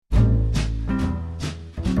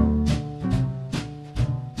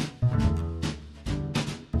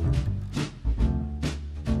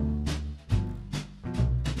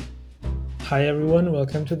Hi, everyone.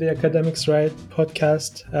 Welcome to the Academics Right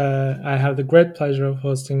podcast. I have the great pleasure of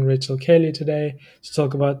hosting Rachael Cayley today to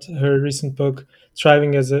talk about her recent book,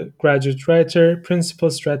 Thriving as a Graduate Writer: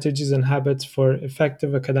 Principles, Strategies, and Habits for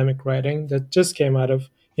Effective Academic Writing, that just came out of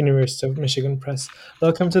University of Michigan Press.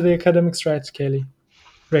 Welcome to the Academics Right, Cayley.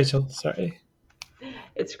 Rachel, sorry.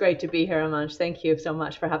 It's great to be here, Amanj. Thank you so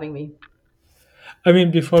much for having me.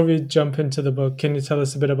 Before we jump into the book, can you tell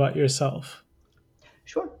us a bit about yourself?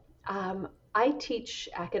 Sure. I teach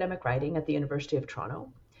academic writing at the University of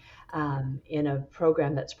Toronto in a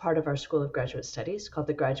program that's part of our School of Graduate Studies called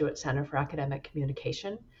the Graduate Center for Academic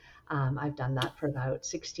Communication. I've done that for about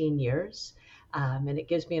 16 years, and it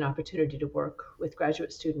gives me an opportunity to work with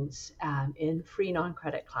graduate students in free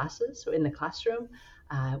non-credit classes, so in the classroom,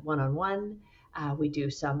 one-on-one. We do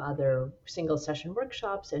some other single session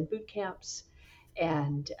workshops and boot camps,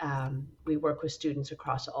 and we work with students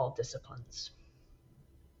across all disciplines.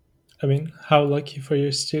 How lucky for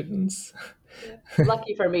your students. Yeah.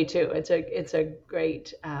 Lucky for me too. It's a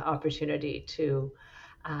great opportunity to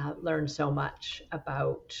learn so much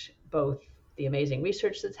about both the amazing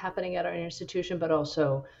research that's happening at our institution, but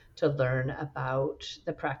also to learn about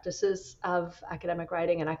the practices of academic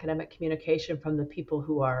writing and academic communication from the people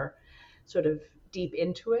who are sort of deep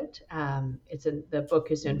into it. The book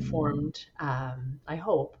is informed, I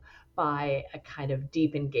hope, by a kind of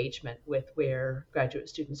deep engagement with where graduate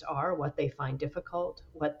students are, what they find difficult,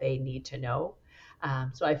 what they need to know.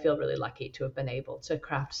 So I feel really lucky to have been able to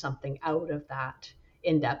craft something out of that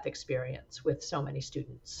in-depth experience with so many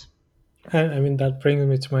students. And that brings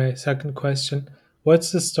me to my second question.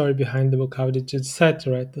 What's the story behind the book? How did you decide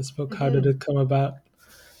to write this book? How did Mhm. it come about?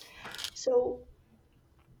 So,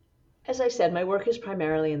 as I said, my work is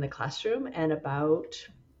primarily in the classroom, and about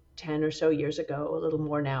 10 or so years ago, a little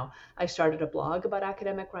more now, I started a blog about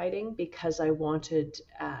academic writing because I wanted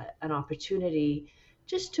an opportunity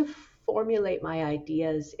just to formulate my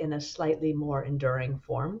ideas in a slightly more enduring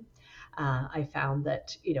form. I found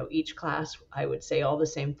that, each class I would say all the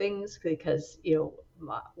same things because,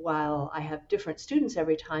 while I have different students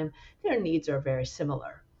every time, their needs are very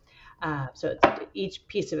similar. So each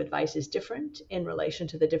piece of advice is different in relation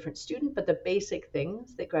to the different student, but the basic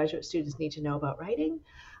things that graduate students need to know about writing,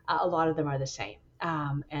 a lot of them are the same.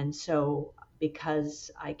 And so, because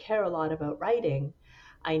I care a lot about writing,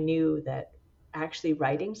 I knew that actually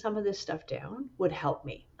writing some of this stuff down would help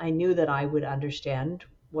me. I knew that I would understand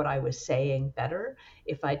what I was saying better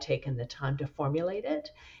if I'd taken the time to formulate it.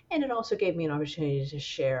 And it also gave me an opportunity to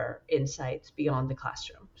share insights beyond the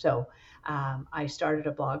classroom. So I started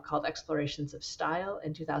a blog called Explorations of Style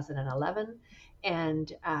in 2011,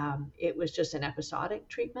 and it was just an episodic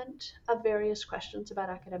treatment of various questions about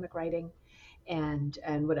academic writing and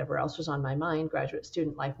whatever else was on my mind, graduate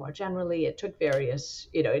student life more generally. It took various,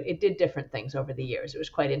 it did different things over the years. It was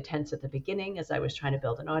quite intense at the beginning as I was trying to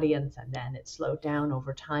build an audience, and then it slowed down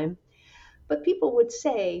over time. But people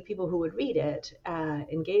who would read it,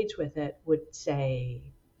 engage with it, would say,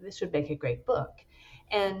 this would make a great book.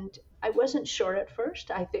 And I wasn't sure at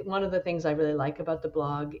first. I think one of the things I really like about the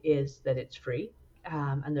blog is that it's free.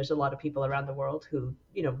 And there's a lot of people around the world who,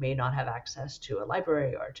 may not have access to a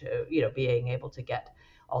library or to, being able to get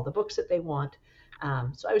all the books that they want.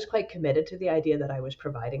 So I was quite committed to the idea that I was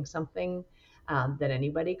providing something that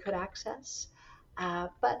anybody could access.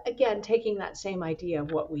 But again, taking that same idea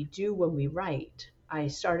of what we do when we write, I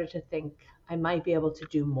started to think I might be able to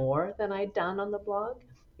do more than I'd done on the blog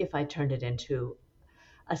if I turned it into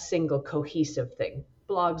a single cohesive thing.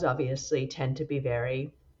 Blogs obviously tend to be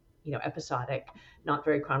very, episodic, not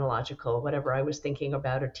very chronological, whatever I was thinking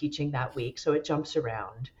about or teaching that week. So it jumps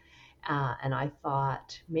around. And I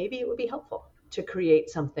thought maybe it would be helpful to create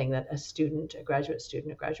something that a student, a graduate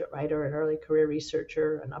student, a graduate writer, an early career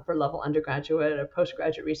researcher, an upper level undergraduate, a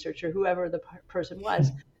postgraduate researcher, whoever the person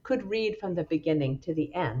was, could read from the beginning to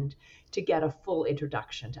the end to get a full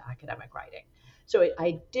introduction to academic writing. So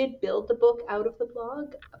I did build the book out of the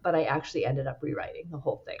blog, but I actually ended up rewriting the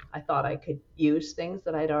whole thing. I thought I could use things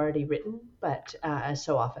that I'd already written, but as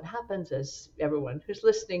so often happens, as everyone who's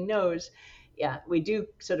listening knows, yeah, we do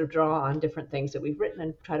sort of draw on different things that we've written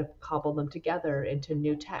and try to cobble them together into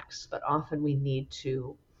new texts. But often we need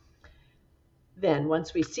to then,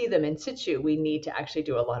 once we see them in situ, we need to actually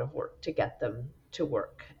do a lot of work to get them to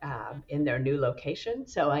work in their new location.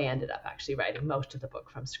 So I ended up actually writing most of the book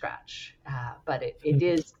from scratch. But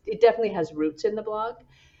it definitely has roots in the blog,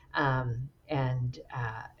 and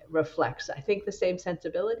reflects, I think, the same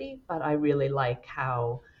sensibility. But I really like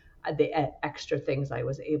how the extra things I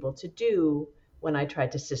was able to do when I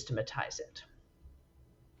tried to systematize it.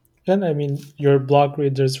 And I mean, your blog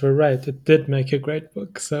readers were right. It did make a great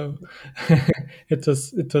book. So it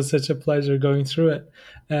was such a pleasure going through it.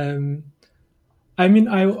 Um, I mean,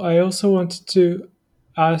 I also wanted to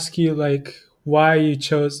ask you like why you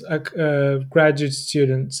chose graduate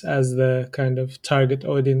students as the kind of target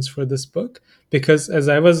audience for this book. Because as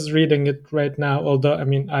I was reading it right now, although I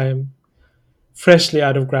mean I am freshly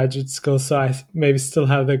out of graduate school, so I maybe still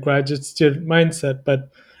have the graduate student mindset,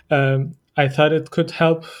 but I thought it could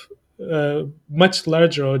help much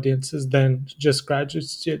larger audiences than just graduate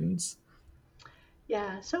students.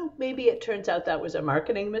 Yeah, so maybe it turns out that was a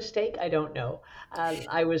marketing mistake. I don't know.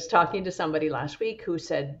 I was talking to somebody last week who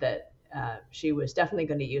said that she was definitely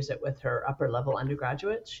going to use it with her upper level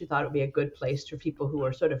undergraduates. She thought it would be a good place for people who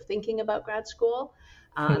are sort of thinking about grad school.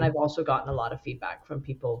 And I've also gotten a lot of feedback from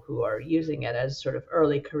people who are using it as sort of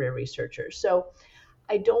early career researchers. So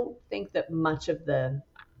I don't think that much of the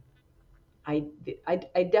I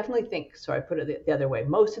definitely think, so I put it the other way,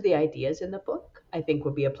 most of the ideas in the book I think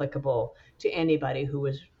would be applicable to anybody who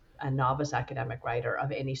was a novice academic writer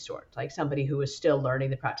of any sort, like somebody who is still learning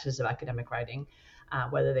the practices of academic writing,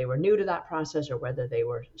 whether they were new to that process or whether they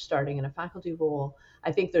were starting in a faculty role.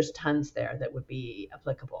 I think there's tons there that would be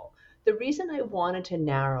applicable. The reason I wanted to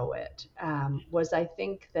narrow it was I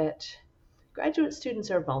think that graduate students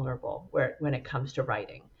are vulnerable when it comes to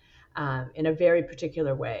writing in a very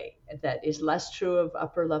particular way that is less true of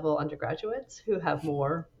upper level undergraduates who have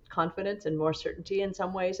more confidence and more certainty in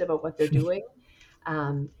some ways about what they're doing.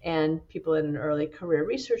 And people in an early career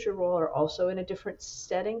researcher role are also in a different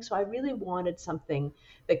setting. So I really wanted something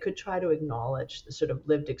that could try to acknowledge the sort of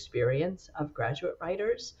lived experience of graduate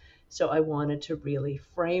writers. So I wanted to really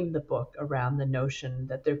frame the book around the notion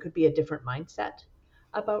that there could be a different mindset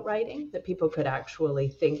about writing, that people could actually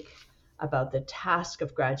think about the task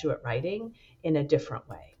of graduate writing in a different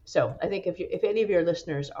way. So I think if any of your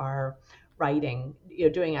listeners are writing,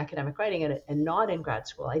 doing academic writing and not in grad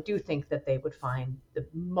school, I do think that they would find the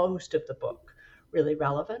most of the book really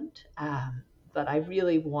relevant. But I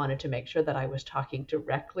really wanted to make sure that I was talking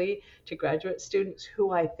directly to graduate students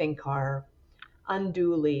who I think are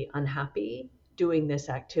unduly unhappy doing this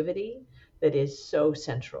activity that is so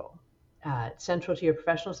central. It's central to your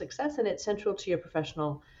professional success and it's central to your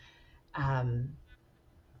professional um,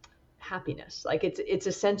 happiness. Like it's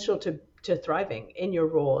essential to thriving in your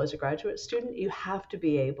role as a graduate student. You have to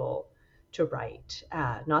be able to write.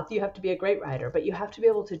 Not that you have to be a great writer, but you have to be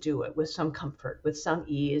able to do it with some comfort, with some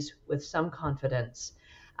ease, with some confidence,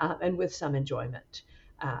 and with some enjoyment.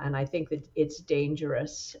 And I think that it's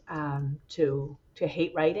dangerous to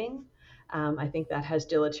hate writing. I think that has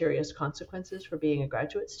deleterious consequences for being a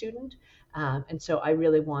graduate student. And so I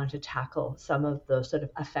really wanted to tackle some of the sort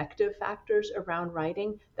of affective factors around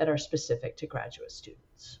writing that are specific to graduate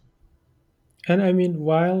students. And I mean,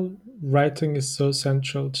 while writing is so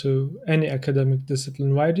central to any academic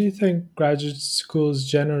discipline, why do you think graduate schools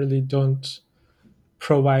generally don't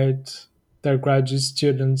provide their graduate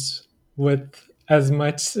students with as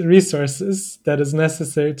much resources that is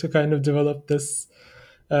necessary to kind of develop this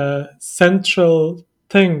central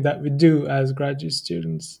thing that we do as graduate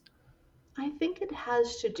students? I think it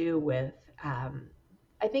has to do with,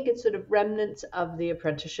 I think it's sort of remnants of the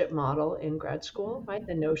apprenticeship model in grad school, right?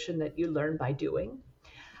 The notion that you learn by doing.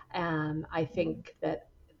 I think that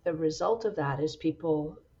the result of that is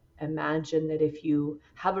people imagine that if you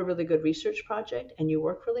have a really good research project and you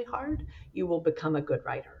work really hard, you will become a good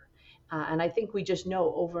writer. And I think we just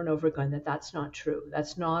know over and over again that that's not true.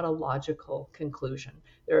 That's not a logical conclusion.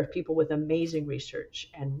 There are people with amazing research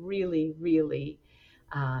and really, really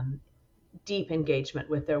um, deep engagement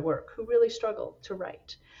with their work who really struggle to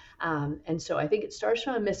write. And so I think it starts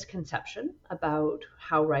from a misconception about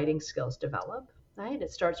how writing skills develop, right?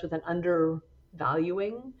 It starts with an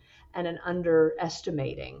undervaluing and an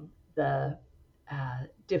underestimating the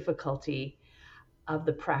difficulty of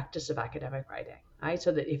the practice of academic writing, right?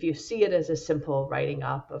 So that if you see it as a simple writing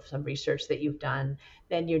up of some research that you've done,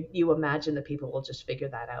 then you imagine that people will just figure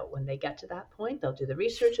that out when they get to that point. They'll do the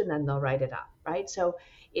research and then they'll write it up, right? So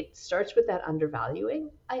it starts with that undervaluing.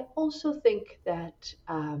 I also think that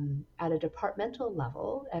at a departmental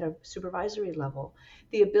level, at a supervisory level,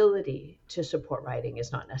 the ability to support writing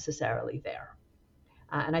is not necessarily there.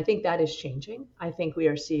 And I think that is changing. I think we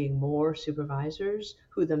are seeing more supervisors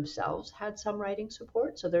who themselves had some writing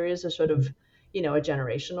support. So there is a sort of, a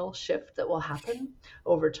generational shift that will happen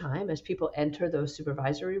over time as people enter those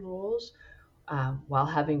supervisory roles while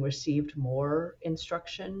having received more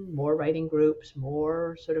instruction, more writing groups,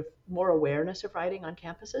 more awareness of writing on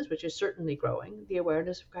campuses, which is certainly growing, the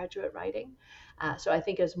awareness of graduate writing. So I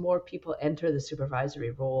think as more people enter the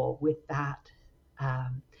supervisory role with that,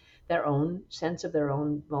 um, their own sense of their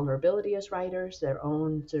own vulnerability as writers, their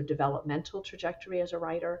own sort of developmental trajectory as a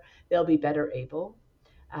writer, they'll be better able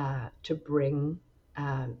to bring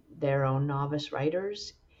their own novice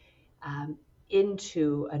writers um,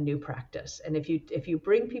 into a new practice. And if you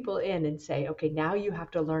bring people in and say, okay, now you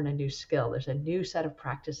have to learn a new skill, there's a new set of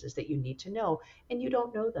practices that you need to know, and you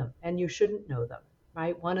don't know them, and you shouldn't know them,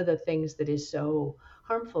 right? One of the things that is so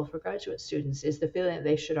harmful for graduate students is the feeling that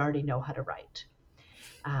they should already know how to write.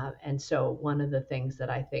 And so one of the things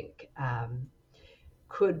that I think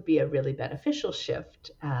could be a really beneficial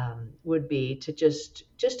shift would be to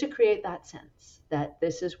just to create that sense that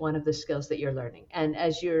this is one of the skills that you're learning. And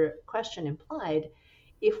as your question implied,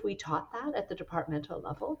 if we taught that at the departmental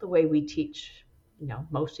level, the way we teach,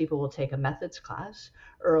 most people will take a methods class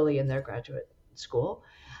early in their graduate school,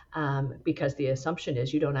 because the assumption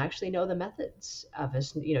is you don't actually know the methods of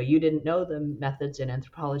us. You didn't know the methods in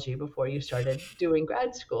anthropology before you started doing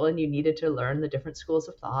grad school, and you needed to learn the different schools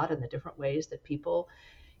of thought and the different ways that people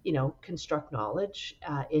construct knowledge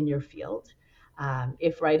in your field.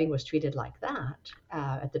 If writing was treated like that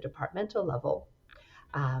at the departmental level,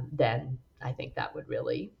 then I think that would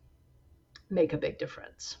really make a big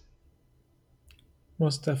difference.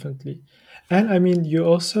 Most definitely. And I mean, you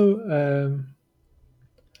also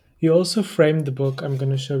framed the book. I'm going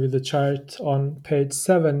to show you the chart on page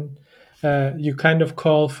 7. You kind of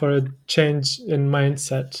call for a change in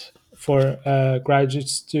mindset for graduate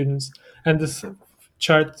students, and this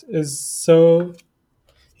chart is so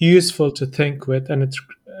useful to think with, and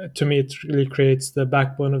to me it really creates the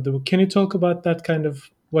backbone of the book. Can you talk about that kind of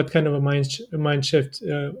what kind of a mind shift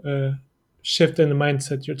shift in the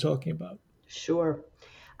mindset you're talking about? Sure.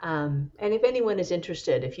 And if anyone is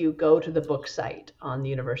interested, if you go to the book site on the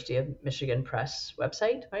University of Michigan Press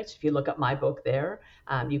website, right? So if you look up my book there,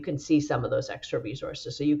 you can see some of those extra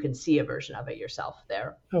resources. So you can see a version of it yourself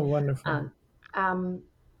there. Oh, wonderful. Um, um,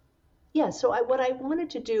 Yeah, so what I wanted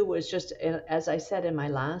to do was just, as I said in my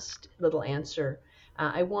last little answer,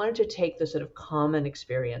 I wanted to take the sort of common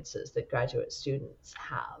experiences that graduate students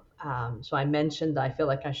have. So I mentioned that I feel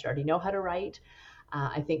like I should already know how to write.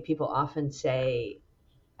 I think people often say,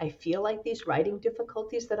 I feel like these writing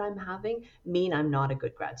difficulties that I'm having mean I'm not a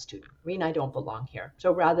good grad student, mean I don't belong here.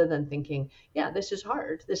 So rather than thinking, yeah, this is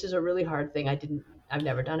hard, this is a really hard thing, I've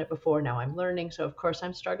never done it before, now I'm learning, so of course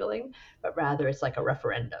I'm struggling, but rather it's like a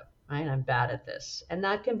referendum, right? I'm bad at this. And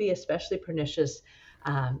that can be especially pernicious.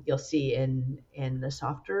 You'll see in the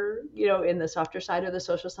softer, in the softer side of the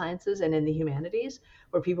social sciences and in the humanities,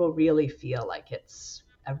 where people really feel like it's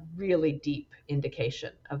a really deep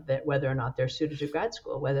indication of that whether or not they're suited to grad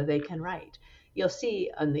school, whether they can write. You'll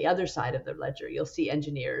see on the other side of the ledger, you'll see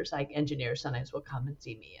engineers. Like engineers sometimes will come and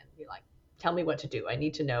see me and be like, "Tell me what to do. I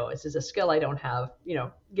need to know. This is a skill I don't have.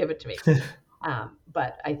 Give it to me."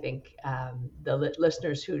 But I think the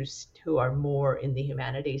listeners who are more in the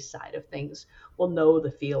humanities side of things will know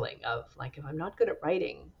the feeling of like, if I'm not good at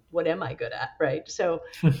writing, what am I good at, right? So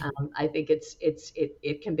I think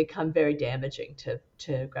it can become very damaging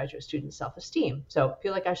to graduate student self-esteem. So I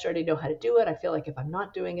feel like I should already know how to do it. I feel like if I'm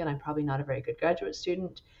not doing it, I'm probably not a very good graduate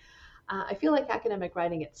student. I feel like academic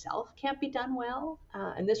writing itself can't be done well.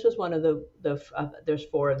 And this was one of there's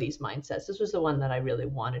 4 of these mindsets. This was the one that I really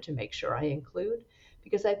wanted to make sure I include,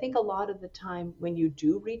 because I think a lot of the time when you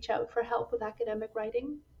do reach out for help with academic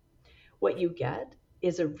writing, what you get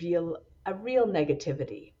is a real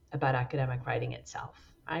negativity about academic writing itself,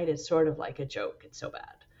 right? It's sort of like a joke. It's so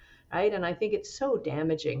bad, right? And I think it's so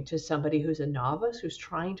damaging to somebody who's a novice, who's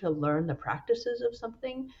trying to learn the practices of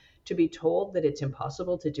something, to be told that it's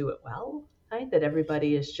impossible to do it well, right? That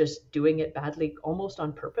everybody is just doing it badly, almost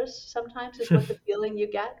on purpose, sometimes is what the feeling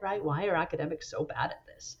you get, right? Why are academics so bad at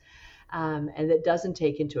this? And that doesn't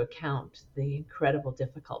take into account the incredible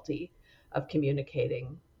difficulty of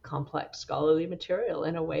communicating complex scholarly material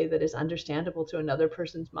in a way that is understandable to another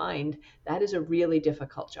person's mind. That is a really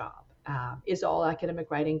difficult job. Is all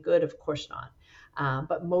academic writing good? Of course not.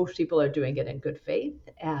 But most people are doing it in good faith,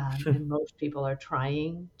 and most people are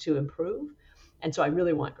trying to improve. And so I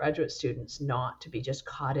really want graduate students not to be just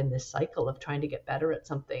caught in this cycle of trying to get better at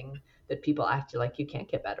something that people act like you can't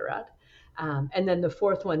get better at. And then the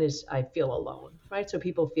fourth one is I feel alone, right? So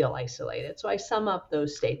people feel isolated. So I sum up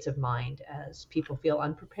those states of mind as people feel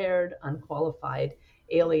unprepared, unqualified,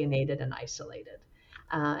 alienated, and isolated.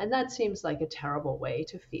 And that seems like a terrible way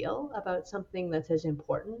to feel about something that's as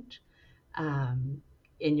important um,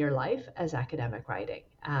 in your life as academic writing.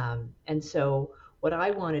 And so what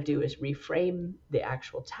I want to do is reframe the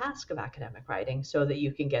actual task of academic writing so that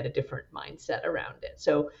you can get a different mindset around it.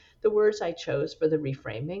 So the words I chose for the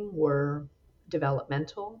reframing were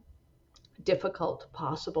developmental, difficult,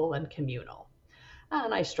 possible, and communal.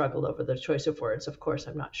 And I struggled over the choice of words. Of course,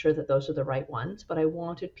 I'm not sure that those are the right ones, but I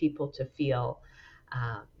wanted people to feel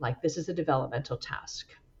like this is a developmental task.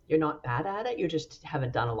 You're not bad at it, you just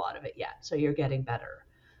haven't done a lot of it yet. So you're getting better.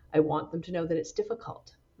 I want them to know that it's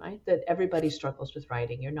difficult, right? That everybody struggles with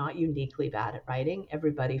writing. You're not uniquely bad at writing.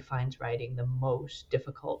 Everybody finds writing the most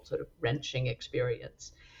difficult, sort of wrenching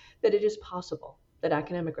experience. That it is possible, that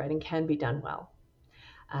academic writing can be done well,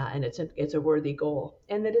 and it's a worthy goal,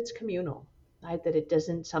 and that it's communal, right? That it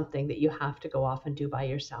isn't something that you have to go off and do by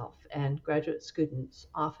yourself. And graduate students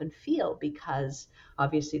often feel, because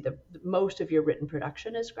obviously the most of your written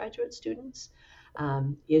production as graduate students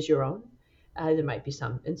is your own. There might be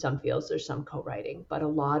some in some fields, there's some co-writing, but a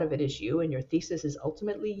lot of it is you, and your thesis is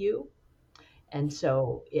ultimately you. And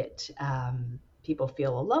so it people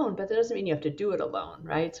feel alone, but that doesn't mean you have to do it alone,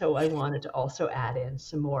 right? So I wanted to also add in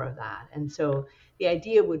some more of that. And so the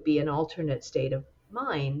idea would be an alternate state of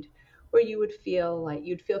mind where you would feel like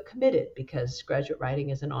you'd feel committed, because graduate writing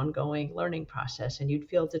is an ongoing learning process, and you'd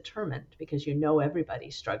feel determined because you know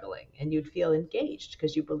everybody's struggling, and you'd feel engaged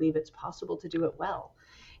because you believe it's possible to do it well,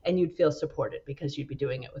 and you'd feel supported because you'd be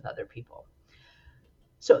doing it with other people.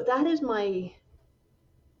 So that is my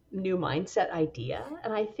new mindset idea.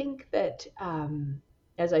 And I think that,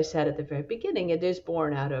 as I said at the very beginning, it is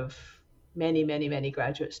born out of many, many, many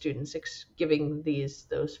graduate students giving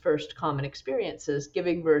those first common experiences,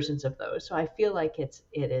 giving versions of those. So I feel like it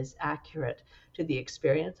is accurate to the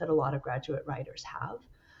experience that a lot of graduate writers have.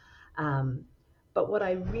 Um, but what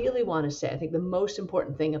I really want to say, I think the most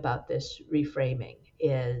important thing about this reframing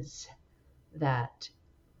is that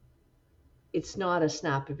it's not a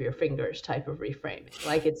snap of your fingers type of reframing.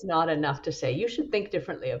 Like, it's not enough to say, you should think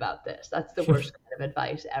differently about this. That's the worst kind of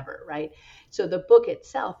advice ever, right? So the book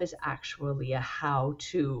itself is actually a how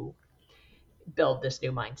to build this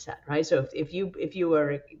new mindset, right? So if you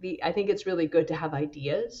are, I think it's really good to have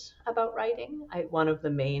ideas about writing. One of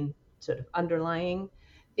the main sort of underlying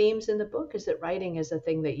themes in the book is that writing is a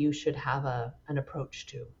thing that you should have an approach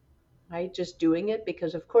to, right? Just doing it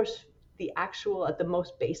because, of course, the actual, at the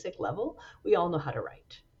most basic level, we all know how to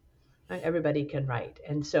write. Right? Everybody can write.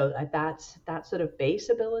 And so that sort of base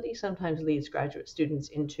ability sometimes leads graduate students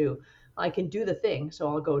into, I can do the thing, so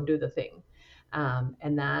I'll go do the thing.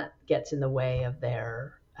 And that gets in the way of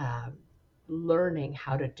their learning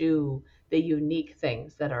how to do the unique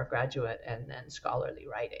things that are graduate and then scholarly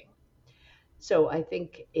writing. So I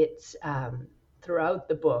think it's throughout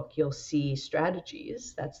the book, you'll see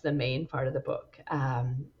strategies. That's the main part of the book,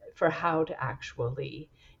 for how to actually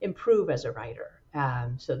improve as a writer.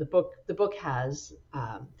 So the book has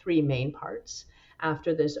three main parts.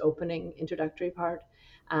 After this opening introductory part,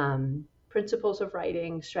 principles of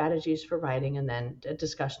writing, strategies for writing, and then a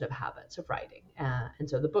discussion of habits of writing. And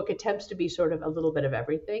so the book attempts to be sort of a little bit of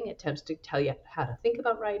everything. It attempts to tell you how to think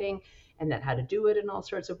about writing, and then how to do it in all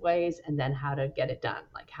sorts of ways, and then how to get it done,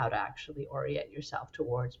 like how to actually orient yourself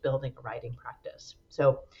towards building a writing practice.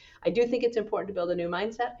 So I do think it's important to build a new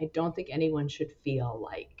mindset. I don't think anyone should feel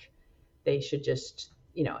like they should just,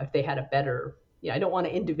 if they had a better, I don't want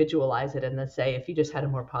to individualize it and then say, if you just had a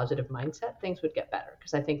more positive mindset, things would get better.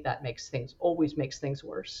 Because I think that always makes things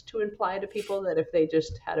worse, to imply to people that if they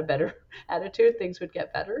just had a better attitude, things would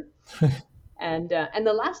get better. And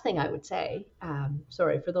the last thing I would say,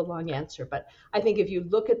 sorry for the long answer, but I think if you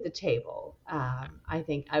look at the table, I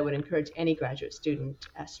think I would encourage any graduate student,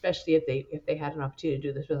 especially if they had an opportunity to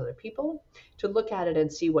do this with other people, to look at it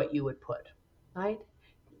and see what you would put, right?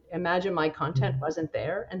 Imagine my content wasn't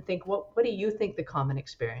there, and think, what do you think the common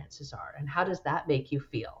experiences are, and how does that make you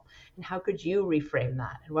feel, and how could you reframe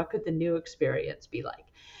that, and what could the new experience be like?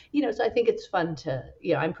 So I think it's fun to,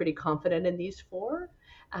 I'm pretty confident in these four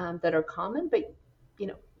that are common, but you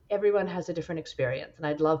know everyone has a different experience, and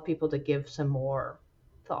I'd love people to give some more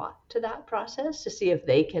thought to that process to see if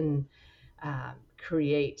they can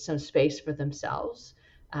create some space for themselves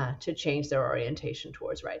to change their orientation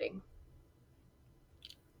towards writing.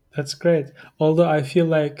 That's great. Although I feel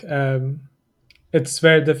like it's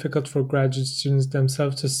very difficult for graduate students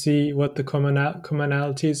themselves to see what the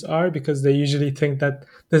commonalities are, because they usually think that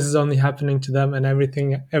this is only happening to them and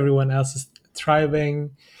everyone else is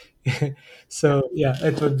thriving. Yeah, So yeah,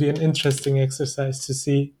 it would be an interesting exercise to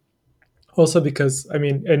see. Also, because I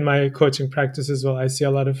mean, in my coaching practice as well, I see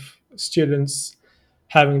a lot of students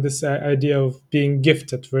having this idea of being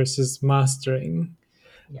gifted versus mastering,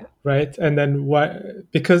 yeah, right? And then why?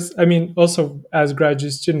 Because I mean, also as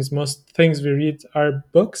graduate students, most things we read are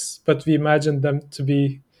books, but we imagine them to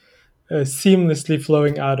be seamlessly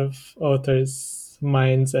flowing out of authors'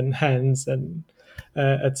 minds and hands, and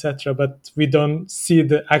etc. But we don't see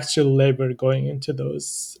the actual labor going into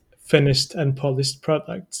those finished and polished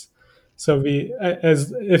products. So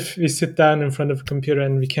as if we sit down in front of a computer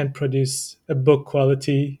and we can't produce a book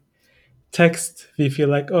quality text, we feel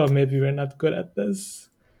like, oh, maybe we're not good at this.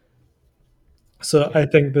 So Yeah, I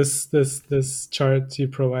think this chart you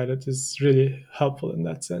provided is really helpful in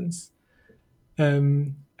that sense.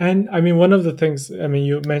 And I mean, one of the things, I mean,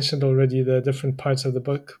 you mentioned already the different parts of the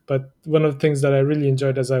book, but one of the things that I really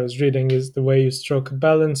enjoyed as I was reading is the way you struck a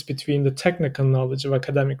balance between the technical knowledge of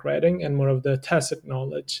academic writing and more of the tacit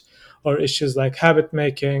knowledge, or issues like habit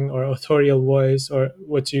making or authorial voice, or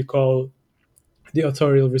what you call the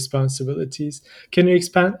authorial responsibilities. Can you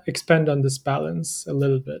expand on this balance a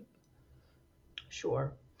little bit?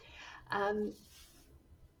 sure. Um,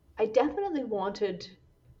 I definitely wanted,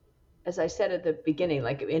 as I said at the beginning,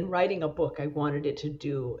 like in writing a book, I wanted it to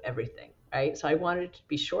do everything, right? So I wanted it to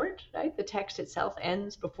be short, right? The text itself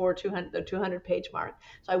ends before 200, the 200-page mark.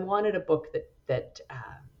 So I wanted a book that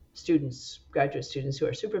students, graduate students who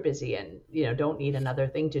are super busy and don't need another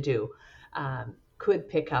thing to do, could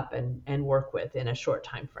pick up and work with in a short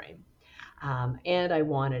time frame. And I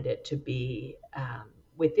wanted it to be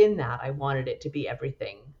within that. I wanted it to be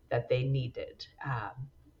everything that they needed.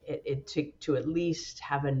 To at least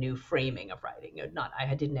have a new framing of writing. Not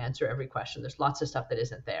I didn't answer every question. There's lots of stuff that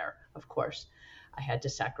isn't there. Of course, I had to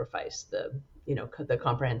sacrifice the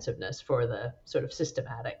comprehensiveness for the sort of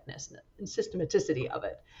systematicness and systematicity of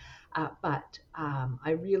it. But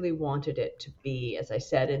I really wanted it to be, as I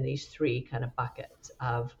said, in these three kind of buckets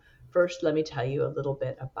of first, let me tell you a little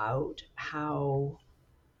bit about how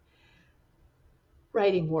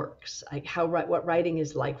writing works, like what writing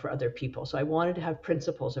is like for other people. So I wanted to have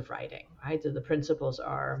principles of writing, right? So the principles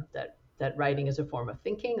are that writing is a form of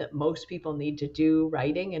thinking, that most people need to do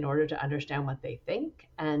writing in order to understand what they think.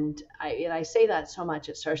 And I say that so much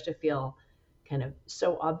it starts to feel kind of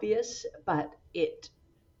so obvious, but it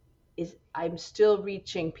is. I'm still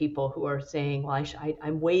reaching people who are saying, well,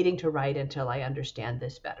 I'm waiting to write until I understand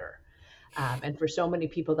this better. And for so many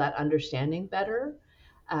people, that understanding better,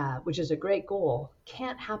 which is a great goal,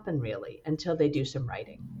 can't happen really until they do some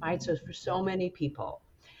writing, right? So for so many people,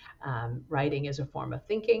 writing is a form of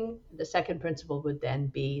thinking. The second principle would then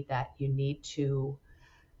be that you need to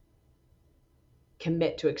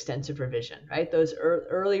commit to extensive revision, right? Those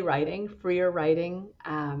early writing, freer writing,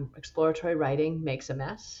 exploratory writing makes a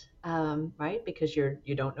mess, right? Because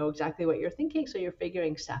you don't know exactly what you're thinking, so you're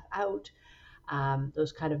figuring stuff out.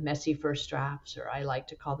 Those kind of messy first drafts, or I like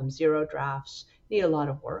to call them zero drafts, need a lot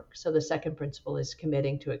of work. So the second principle is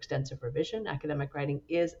committing to extensive revision. Academic writing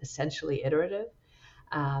is essentially iterative.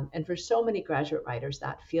 And for so many graduate writers,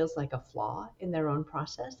 that feels like a flaw in their own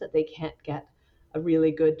process, that they can't get a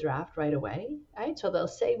really good draft right away, right? So they'll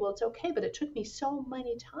say, well, it's okay, but it took me so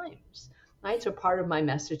many times, right? So part of my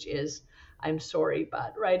message is, I'm sorry,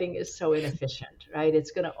 but writing is so inefficient, right?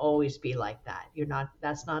 It's going to always be like that.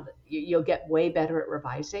 That's not, you'll get way better at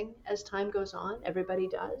revising as time goes on. Everybody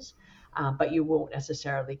does. But you won't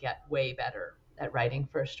necessarily get way better at writing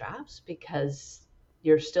first drafts because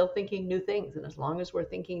you're still thinking new things. And as long as we're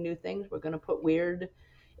thinking new things, we're going to put weird,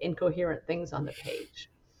 incoherent things on the page.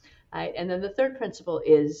 Right? And then the third principle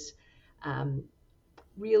is um,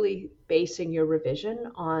 really basing your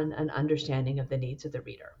revision on an understanding of the needs of the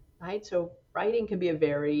reader. Right? So writing can be a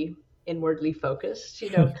very inwardly focused,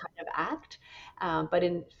 kind of act, but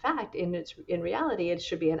in fact, in reality, it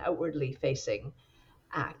should be an outwardly facing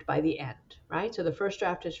act by the end, right? So the first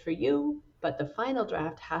draft is for you, but the final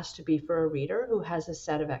draft has to be for a reader who has a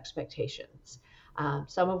set of expectations,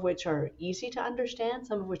 some of which are easy to understand,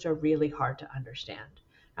 some of which are really hard to understand.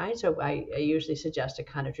 Right, so I usually suggest a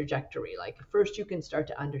kind of trajectory. Like first, you can start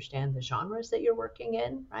to understand the genres that you're working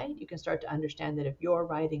in. Right, you can start to understand that if you're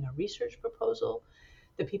writing a research proposal,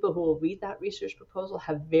 the people who will read that research proposal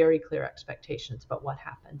have very clear expectations about what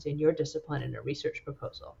happens in your discipline in a research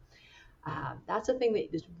proposal. That's a thing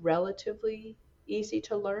that is relatively easy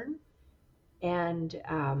to learn, and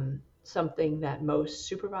something that most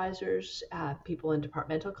supervisors, people in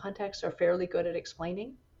departmental contexts, are fairly good at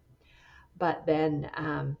explaining. But then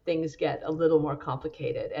things get a little more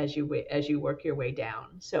complicated as you work your way down.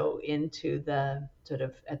 So into the sort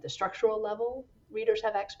of at the structural level, readers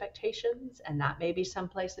have expectations, and that may be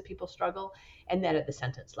someplace that people struggle. And then at the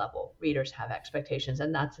sentence level, readers have expectations,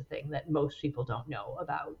 and that's the thing that most people don't know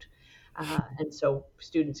about. And so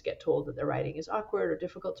students get told that their writing is awkward or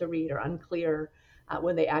difficult to read or unclear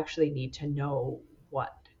when they actually need to know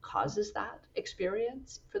what causes that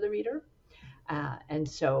experience for the reader.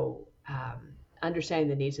 Understanding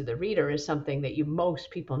the needs of the reader is something that most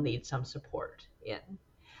people need some support in.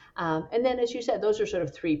 And then, as you said, those are sort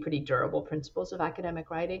of three pretty durable principles of academic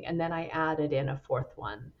writing. And then I added in a fourth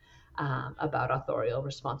one about authorial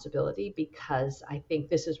responsibility, because I think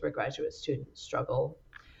this is where graduate students struggle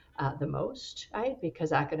the most, right?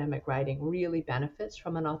 Because academic writing really benefits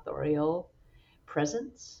from an authorial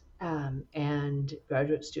presence. And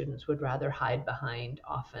graduate students would rather hide behind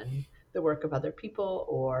often the work of other people,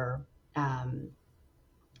 or um,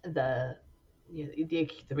 the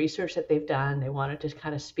the research that they've done. They want it to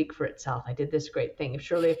kind of speak for itself. I did this great thing.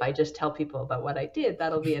 Surely, if I just tell people about what I did,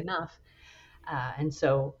 that'll be enough. And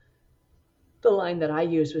so the line that I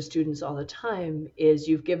use with students all the time is,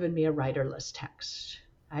 "You've given me a writerless text."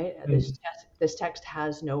 Right? Mm. This text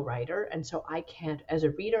has no writer, and so I can't, as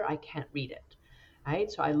a reader, I can't read it.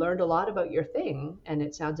 Right? So I learned a lot about your thing, and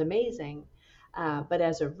it sounds amazing. But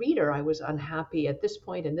as a reader, I was unhappy at this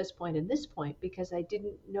point, and this point, and this point, because I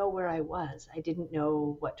didn't know where I was. I didn't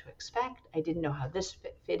know what to expect. I didn't know how this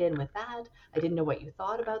fit in with that. I didn't know what you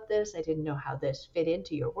thought about this. I didn't know how this fit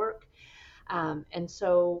into your work. And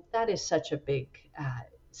so that is such a big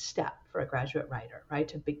step for a graduate writer, right?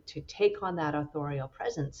 To take on that authorial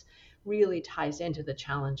presence really ties into the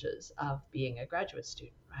challenges of being a graduate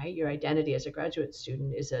student, right? Your identity as a graduate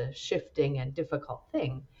student is a shifting and difficult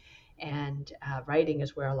thing. And writing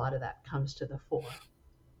is where a lot of that comes to the fore.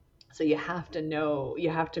 So you have to know, you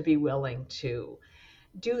have to be willing to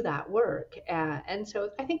do that work. And so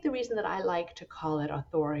I think the reason that I like to call it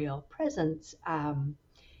authorial presence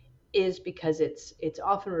is because it's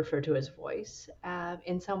often referred to as voice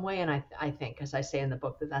in some way. And I think, as I say in the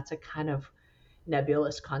book, that that's a kind of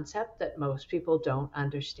nebulous concept that most people don't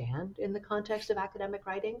understand in the context of academic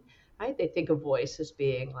writing, right? They think of voice as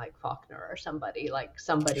being like Faulkner or somebody, like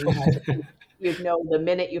somebody who has a, you'd know the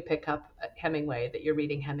minute you pick up Hemingway that you're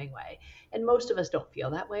reading Hemingway. And most of us don't feel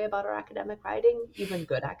that way about our academic writing. Even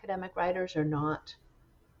good academic writers are not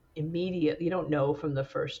immediate. You don't know from the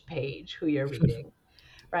first page who you're reading,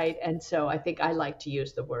 right? And so I think I like to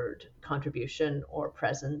use the word contribution or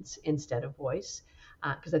presence instead of voice,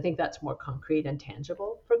 because I think that's more concrete and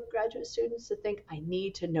tangible for graduate students to think, I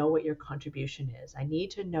need to know what your contribution is. I need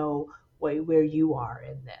to know where you are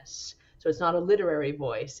in this. So it's not a literary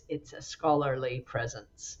voice, it's a scholarly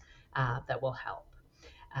presence that will help.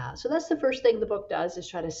 So that's the first thing the book does, is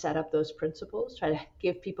try to set up those principles, try to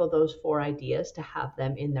give people those four ideas to have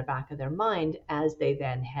them in the back of their mind as they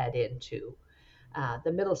then head into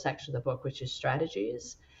the middle section of the book, which is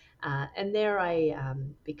strategies. And there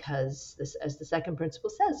because this, as the second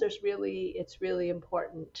principle says, it's really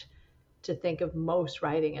important to think of most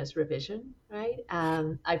writing as revision, right?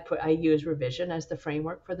 I use revision as the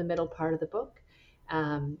framework for the middle part of the book,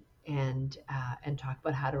 um, and talk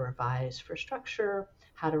about how to revise for structure,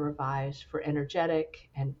 how to revise for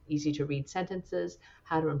energetic and easy to read sentences,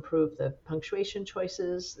 how to improve the punctuation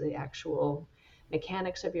choices, the actual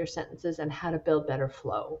mechanics of your sentences, and how to build better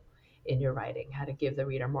flow in your writing, how to give the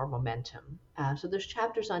reader more momentum. So there's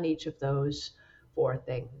chapters on each of those four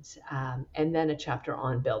things, and then a chapter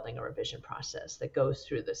on building a revision process that goes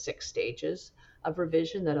through the 6 stages of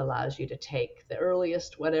revision that allows you to take the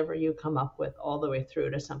earliest whatever you come up with all the way through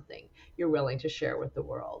to something you're willing to share with the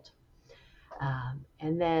world.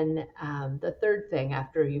 And then the third thing,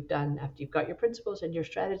 after you've got your principles and your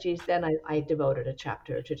strategies, then I devoted a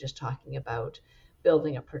chapter to just talking about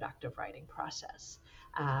building a productive writing process,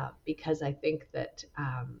 because I think that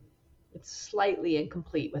it's slightly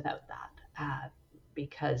incomplete without that,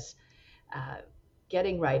 because uh,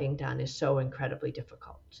 getting writing done is so incredibly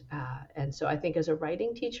difficult. And so I think, as a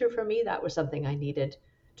writing teacher, for me, that was something I needed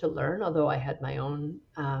to learn, although I had my own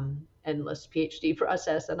endless PhD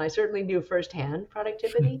process, and I certainly knew firsthand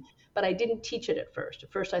productivity, but I didn't teach it at first.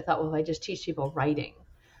 At first, I thought, well, if I just teach people writing,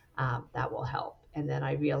 that will help. And then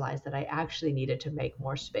I realized that I actually needed to make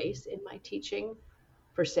more space in my teaching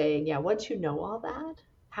for saying, yeah, once you know all that,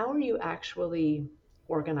 how are you actually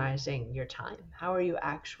organizing your time? How are you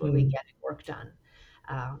actually Mm. getting work done?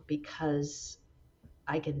 Because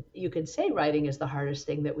you can say writing is the hardest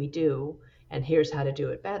thing that we do, and here's how to do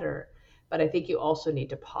it better. But I think you also need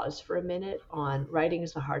to pause for a minute on, writing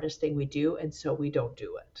is the hardest thing we do, and so we don't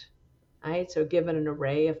do it. Right? So, given an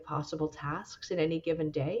array of possible tasks in any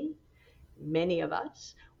given day, many of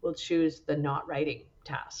us will choose the not writing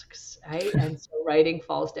tasks, right? And so writing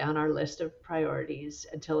falls down our list of priorities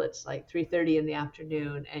until it's like 3:30 in the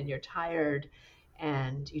afternoon, and you're tired,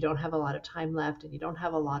 and you don't have a lot of time left, and you don't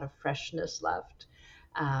have a lot of freshness left.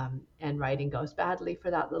 And writing goes badly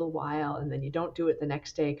for that little while, and then you don't do it the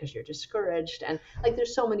next day because you're discouraged. And like,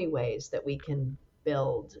 there's so many ways that we can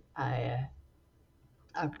build a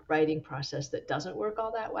writing process that doesn't work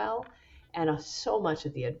all that well. And so much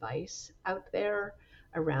of the advice out there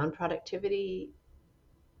around productivity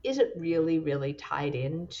isn't really, really tied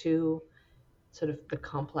into sort of the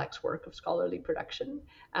complex work of scholarly production.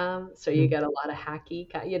 So you get a lot of hacky,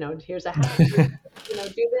 here's a hack,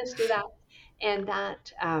 do this, do that. And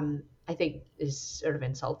that I think is sort of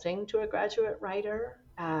insulting to a graduate writer.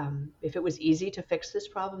 If it was easy to fix this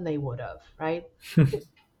problem, they would have, right?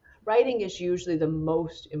 Writing is usually the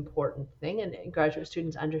most important thing, and graduate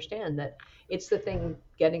students understand that it's the thing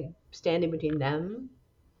standing between them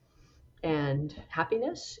and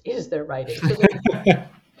happiness is their writing. So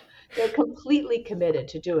they're completely committed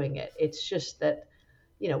to doing it. It's just that,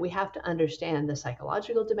 we have to understand the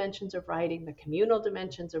psychological dimensions of writing, the communal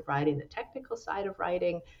dimensions of writing, the technical side of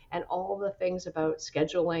writing, and all the things about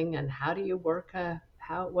scheduling and how do you work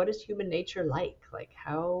what is human nature like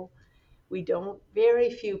how we don't very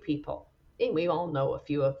few people, and we all know a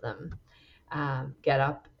few of them, get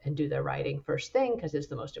up and do their writing first thing because it's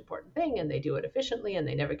the most important thing and they do it efficiently and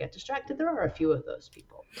they never get distracted. There are a few of those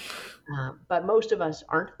people. But most of us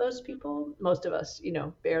aren't those people. Most of us,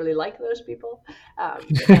 barely like those people,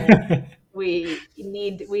 and we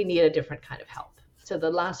need a different kind of help. So the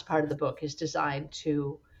last part of the book is designed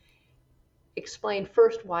to explain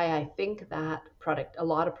first why I think that a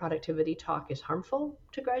lot of productivity talk is harmful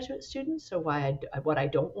to graduate students. So what I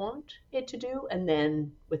don't want it to do, and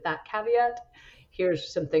then with that caveat,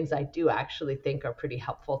 here's some things I do actually think are pretty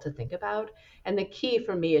helpful to think about. And the key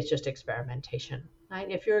for me is just experimentation.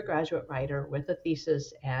 Right? If you're a graduate writer with a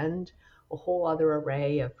thesis and a whole other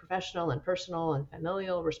array of professional and personal and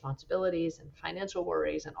familial responsibilities and financial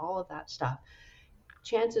worries and all of that stuff,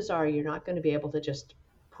 chances are you're not going to be able to just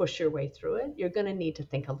push your way through it. You're going to need to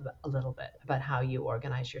think a little bit about how you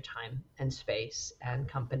organize your time and space and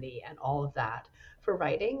company and all of that for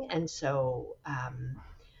writing. And so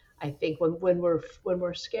I think when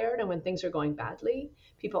we're scared and when things are going badly,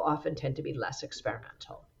 people often tend to be less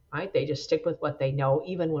experimental, right? They just stick with what they know,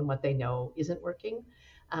 even when what they know isn't working.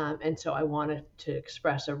 And so I wanted to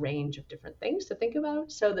express a range of different things to think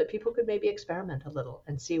about so that people could maybe experiment a little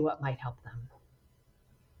and see what might help them.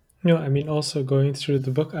 I mean, also going through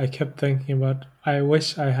the book, I kept thinking about, I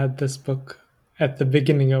wish I had this book at the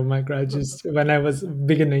beginning of my graduate, when I was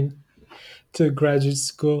beginning to graduate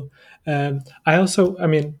school. I also, I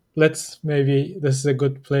mean, maybe this is a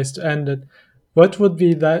good place to end it. What would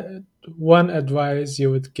be that one advice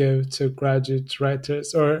you would give to graduate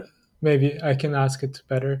writers, or maybe I can ask it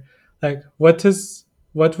better? Like,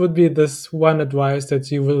 what would be this one advice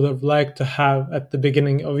that you would have liked to have at the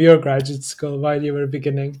beginning of your graduate school while you were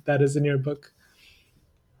beginning that is in your book?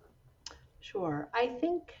 Sure. I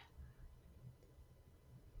think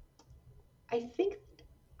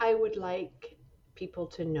I would like people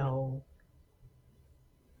to know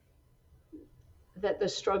that the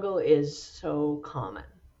struggle is so common.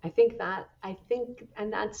 And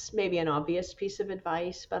that's maybe an obvious piece of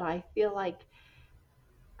advice, but I feel like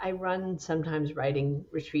I run sometimes writing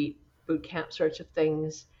retreat, boot camp sorts of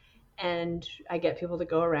things, and I get people to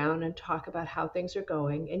go around and talk about how things are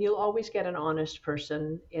going. And you'll always get an honest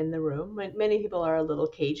person in the room. Many people are a little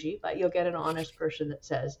cagey, but you'll get an honest person that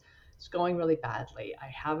says, it's going really badly. I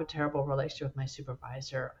have a terrible relationship with my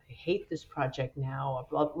supervisor. I hate this project now.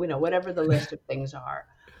 Whatever the list of things are.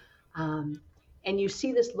 Um, and you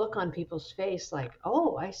see this look on people's face like,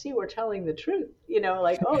 oh, I see we're telling the truth,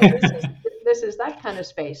 like, oh, this is that kind of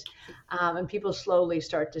space. And people slowly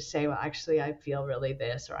start to say, well, actually, I feel really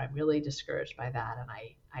this, or I'm really discouraged by that. And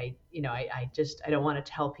I don't want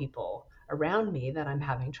to tell people around me that I'm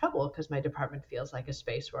having trouble because my department feels like a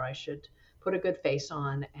space where I should put a good face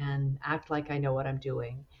on and act like I know what I'm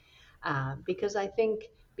doing. Because I think,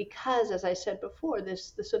 as I said before, the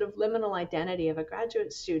sort of liminal identity of a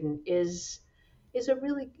graduate student is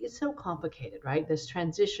so complicated, right? This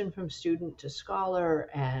transition from student to scholar,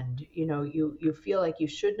 and you feel like you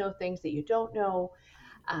should know things that you don't know,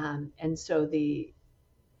 and so the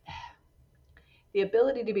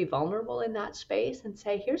ability to be vulnerable in that space and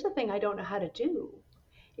say, here's the thing I don't know how to do,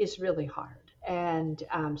 is really hard. And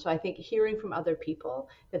so I think hearing from other people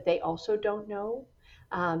that they also don't know,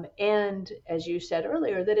 and as you said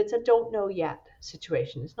earlier, that it's a don't know yet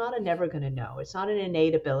situation. It's not a never going to know. It's not an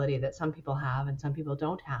innate ability that some people have and some people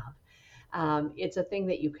don't have. It's a thing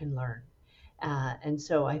that you can learn. And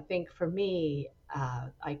so I think for me,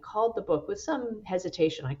 I called the book, with some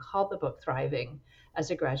hesitation, I called the book Thriving as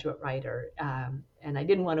a graduate writer. And I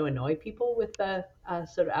didn't want to annoy people with a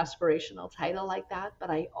sort of aspirational title like that, but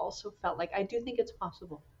I also felt like I do think it's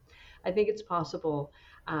possible. I think it's possible,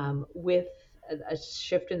 with a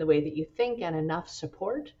shift in the way that you think and enough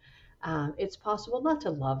support. It's possible not to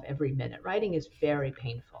love every minute. Writing is very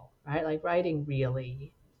painful, right? Like writing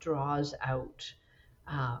really draws out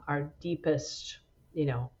our deepest,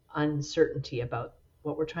 uncertainty about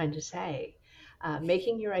what we're trying to say.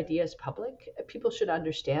 Making your ideas public, people should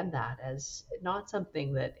understand that as not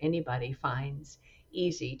something that anybody finds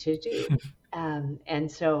easy to do.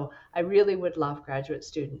 And so I really would love graduate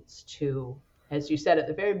students to, as you said at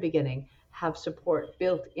the very beginning, have support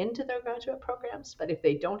built into their graduate programs. But if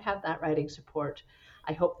they don't have that writing support,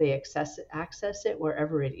 I hope they access it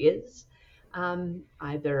wherever it is.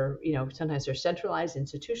 Either, sometimes there's centralized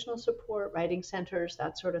institutional support, writing centers,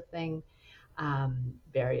 that sort of thing,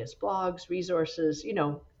 various blogs, resources,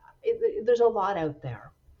 there's a lot out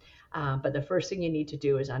there. But the first thing you need to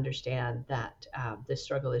do is understand that this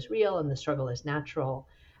struggle is real and the struggle is natural,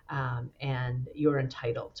 and you're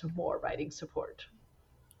entitled to more writing support.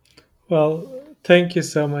 Well, thank you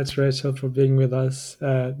so much, Rachel, for being with us.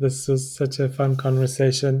 This was such a fun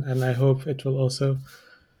conversation, and I hope it will also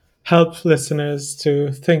help listeners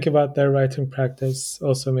to think about their writing practice.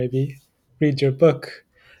 Also, maybe read your book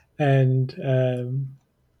and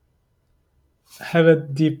have a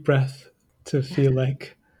deep breath to feel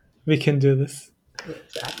like we can do this.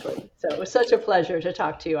 Exactly. So it was such a pleasure to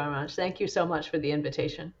talk to you, Aranj. Thank you so much for the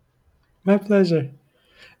invitation. My pleasure.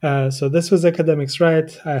 So this was Academics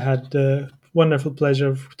Right. I had the wonderful pleasure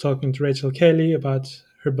of talking to Rachael Cayley about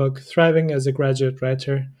her book Thriving as a Graduate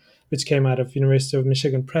Writer, which came out of University of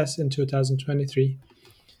Michigan Press in 2023.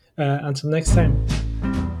 Until next time.